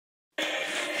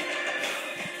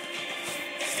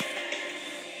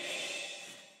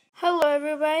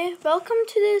everybody, welcome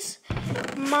to this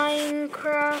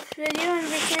Minecraft video, and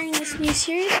we're starting this new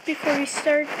series. Before we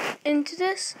start into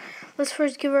this, let's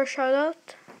first give our shout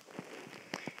out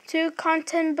to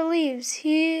Content Believes.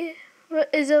 He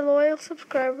is a loyal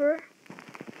subscriber.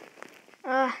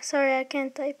 Sorry I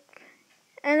can't type.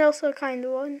 And also a kind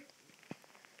one.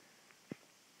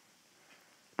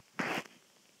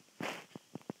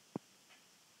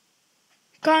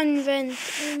 Convent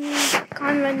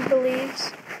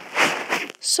Believes.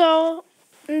 So,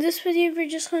 in this video, we're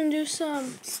just going to do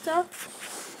some stuff.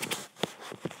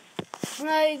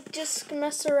 Like, just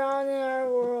mess around in our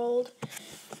world.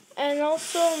 And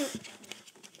also,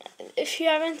 if you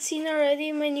haven't seen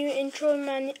already, my new intro and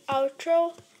my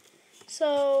outro.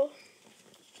 So,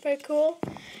 very cool.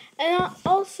 And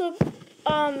also,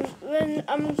 when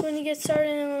I'm going to get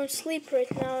started, I'm going to sleep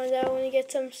right now. And I want to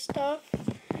get some stuff.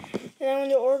 And I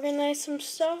want to organize some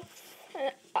stuff.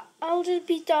 And I'll just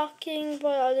be talking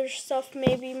about other stuff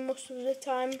maybe most of the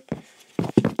time.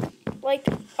 Like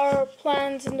our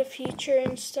plans in the future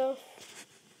and stuff.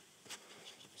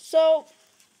 So,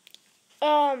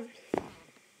 I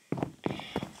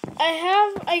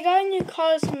got a new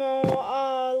Cosmo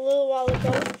a little while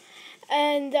ago.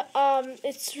 And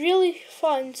it's really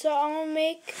fun. So I'm going to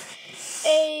make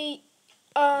a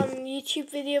YouTube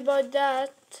video about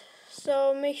that.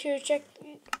 So make sure to check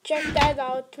that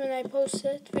out when I post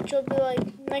it, which will be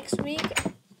like next week,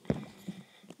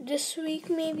 this week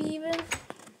maybe even.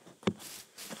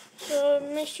 So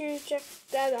make sure you check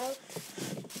that out,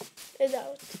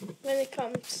 when it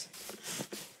comes.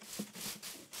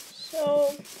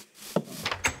 So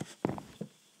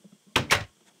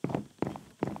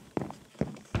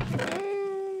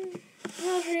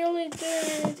not really doing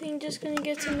anything. Just gonna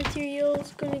get some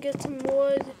materials, gonna get some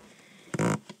wood.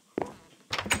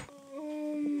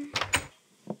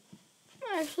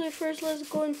 Actually, first let's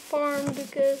go and farm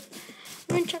because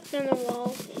I haven't checked in a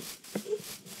while.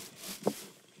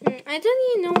 I don't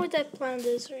even know what that plant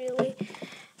is really.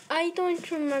 I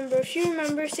don't remember. If you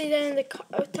remember, say that in the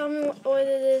tell me what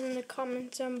it is in the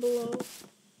comments down below.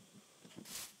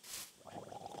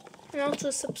 And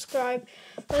also subscribe.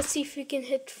 Let's see if we can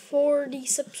hit 40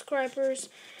 subscribers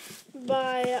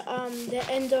by the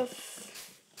end of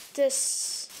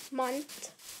this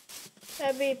month.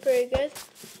 That'd be pretty good.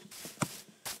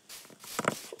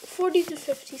 40 to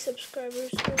 50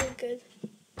 subscribers, really good.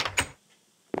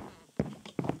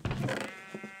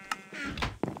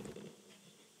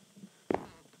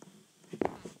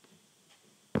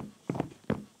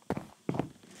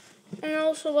 And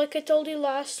also, like I told you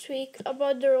last week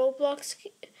about the Roblox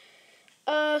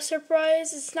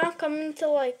surprise, it's not coming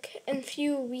till like in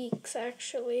few weeks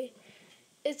actually.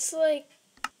 It's like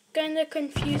kind of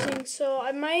confusing, so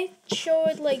I might show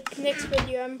it like next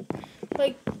video. I'm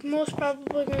like most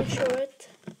probably gonna show it.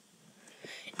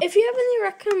 If you have any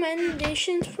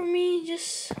recommendations for me,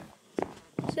 just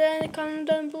say in the comment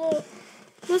down below.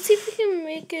 Let's see if we can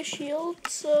make a shield.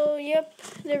 So yep,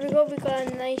 there we go, we got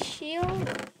a nice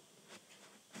shield.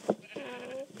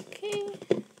 Okay,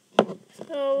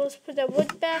 so let's put that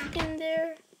wood back in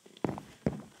there.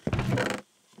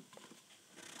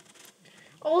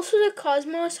 Also, the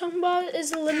Cosmo I was talking about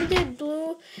is a limited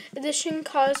blue edition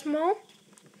Cosmo.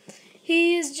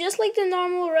 He is just like the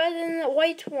normal red and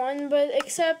white one, but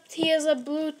except he has a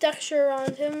blue texture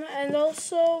around him. And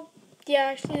also, yeah,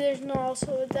 actually there's no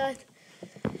also with that.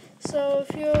 So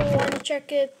if you want to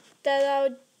check that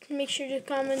out, make sure to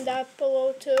comment that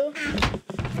below too.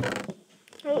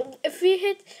 If we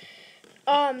hit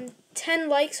 10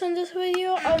 likes on this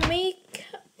video, I'll make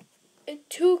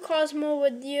 2 Cosmo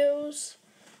videos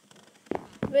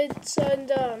with on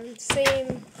the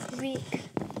same week.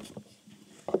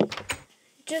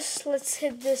 Just let's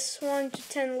hit this 1 to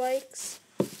 10 likes.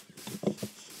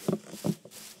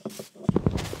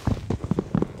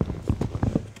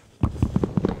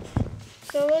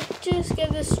 So let's just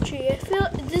get this tree. I feel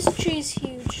this tree is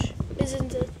huge,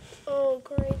 isn't it? Oh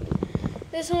great.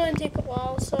 This is going to take a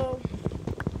while, so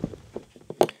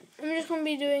I'm just going to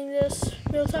be doing this.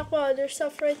 We'll talk about other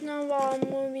stuff right now while I'm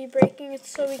going to be breaking it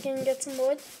so we can get some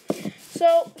wood.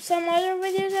 So, some other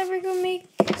videos that we're going to make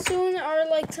soon are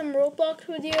like some Roblox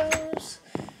videos.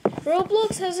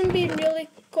 Roblox hasn't been really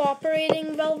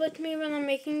cooperating well with me when I'm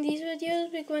making these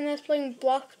videos because when I was playing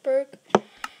Bloxburg,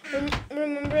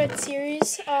 remember that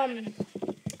series?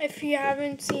 If you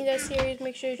haven't seen that series,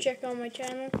 make sure to check out my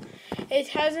channel. It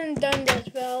hasn't done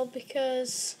that well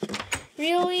because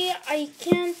really I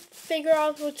can't figure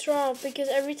out what's wrong because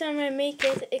every time I make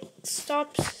it, it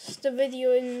stops the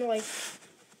video in like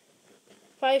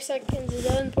 5 seconds. It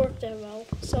doesn't work that well.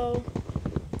 So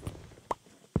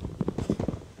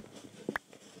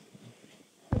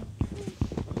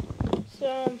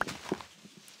So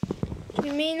we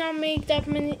may not make that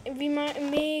many.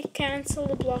 May cancel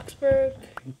the Bloxburg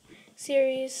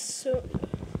series soon,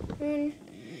 and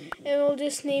we'll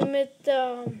just name it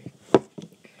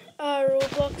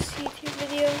Roblox YouTube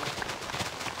video.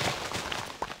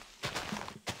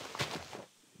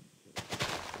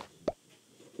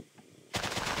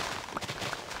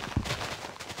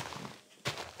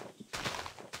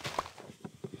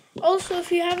 Also,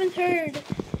 if you haven't heard,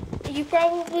 you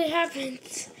probably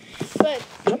haven't, but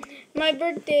my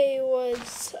birthday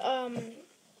was a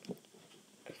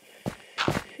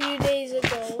few days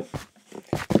ago,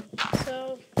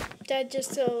 so that's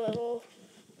just a little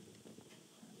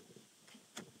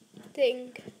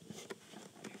thing.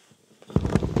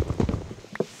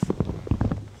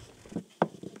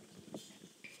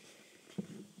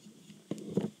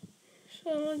 So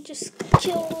I'll just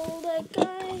kill that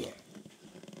guy.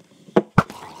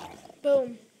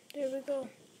 Boom. There we go.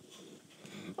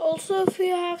 Also, if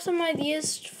you have some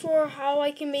ideas for how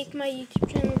I can make my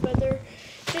YouTube channel better,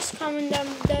 just comment them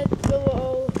that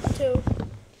below too.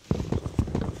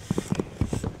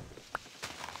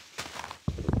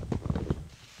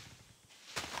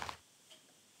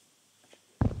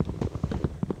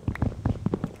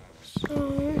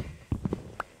 So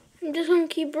I'm just gonna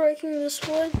keep breaking this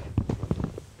wood.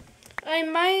 I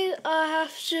might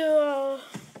have to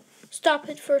stop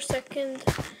it for a second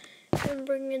and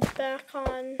bring it back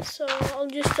on, so I'll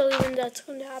just tell you when that's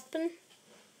going to happen.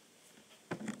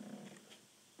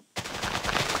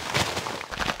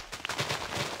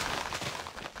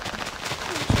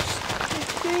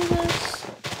 Just do this.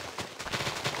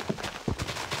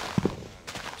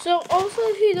 So also,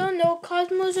 if you don't know,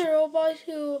 Cosmo is a robot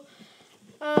who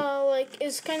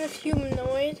is kind of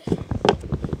humanoid.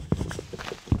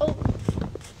 Oh,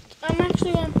 I'm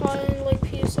actually gonna pause in like a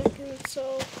few seconds,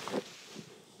 so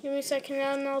give me a second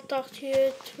and I'll talk to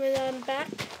you when I'm back.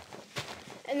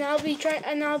 And I'll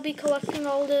be collecting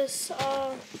all this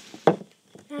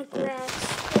not grass,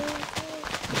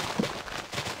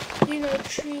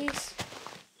 trees.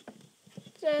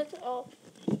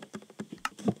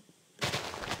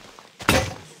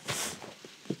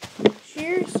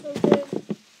 Cheers, so good.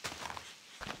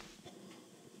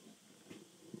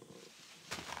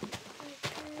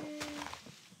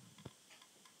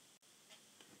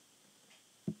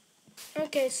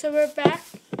 Okay, so we're back.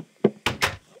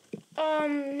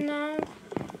 Now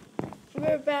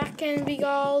we're back and we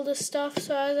got all the stuff.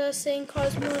 So as I was saying,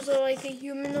 Cosmo is like a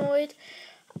humanoid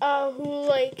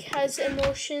who has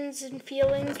emotions and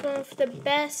feelings. One of the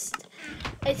best,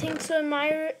 I think. So in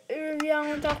my review, I'm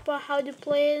gonna talk about how to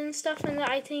play it and stuff, and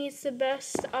I think it's the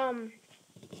best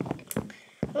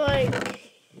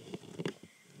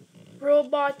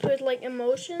robot with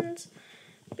emotions,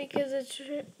 because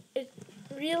it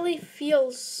really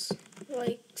feels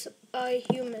like a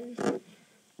human.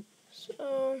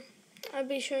 So I'll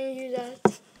be showing you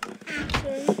that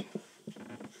soon.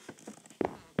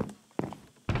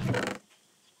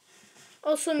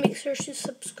 Also make sure to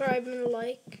subscribe and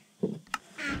like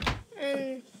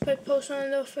and put post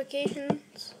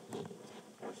notifications.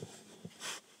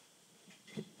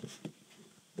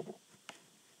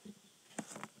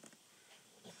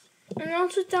 And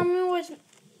also tell me what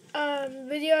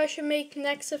video I should make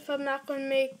next if I'm not going to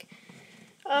make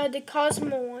the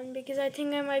Cosmo one, because I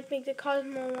think I might make the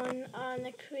Cosmo one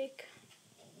next week.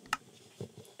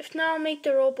 If not, I'll make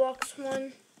the Roblox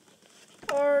one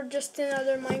or just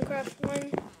another Minecraft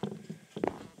one.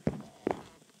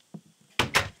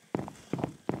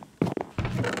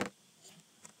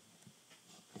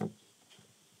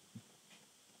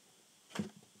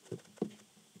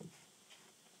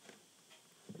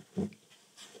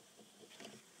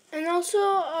 And also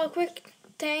a quick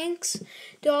thanks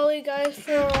to all you guys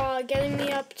for getting me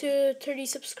up to 30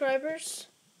 subscribers.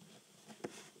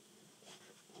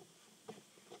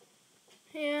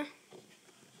 Yeah.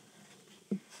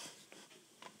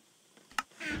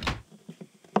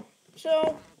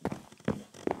 So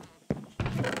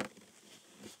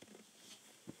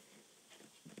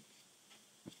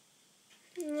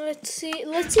let's see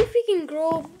if we can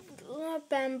grow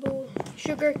bamboo,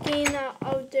 sugarcane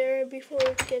out there before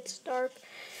it gets dark.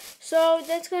 So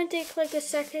that's going to take a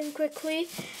second quickly.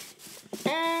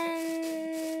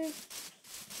 And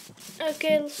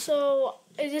okay, so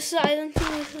I don't think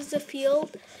this is the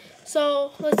field.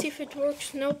 So let's see if it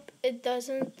works. Nope, it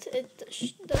doesn't. It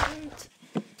doesn't.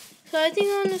 So I think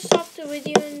I'm gonna stop the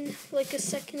video in a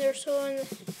second or so,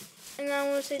 and I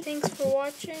want to say thanks for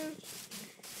watching.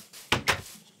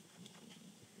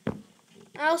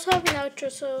 I also have an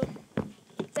outro, so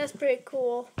that's pretty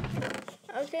cool.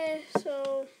 Okay,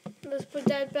 so let's put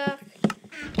that back.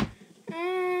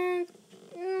 And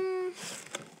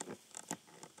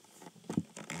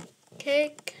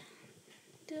cake.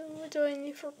 What do I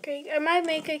need for cake? I might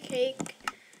make a cake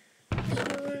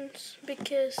soon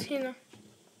because, you know,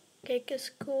 cake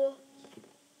is cool.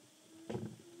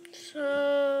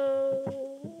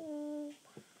 So,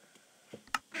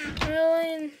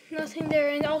 really nothing there.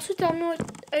 And also tell me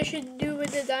what I should do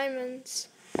with the diamonds.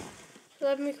 So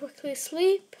let me quickly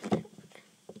sleep. And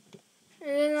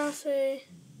then I'll say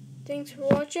thanks for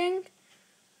watching.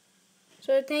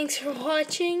 So thanks for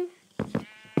watching.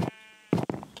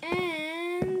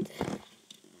 And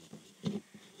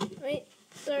wait,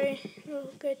 sorry,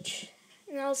 little glitch.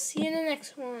 And I'll see you in the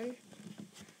next one.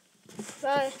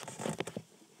 Bye.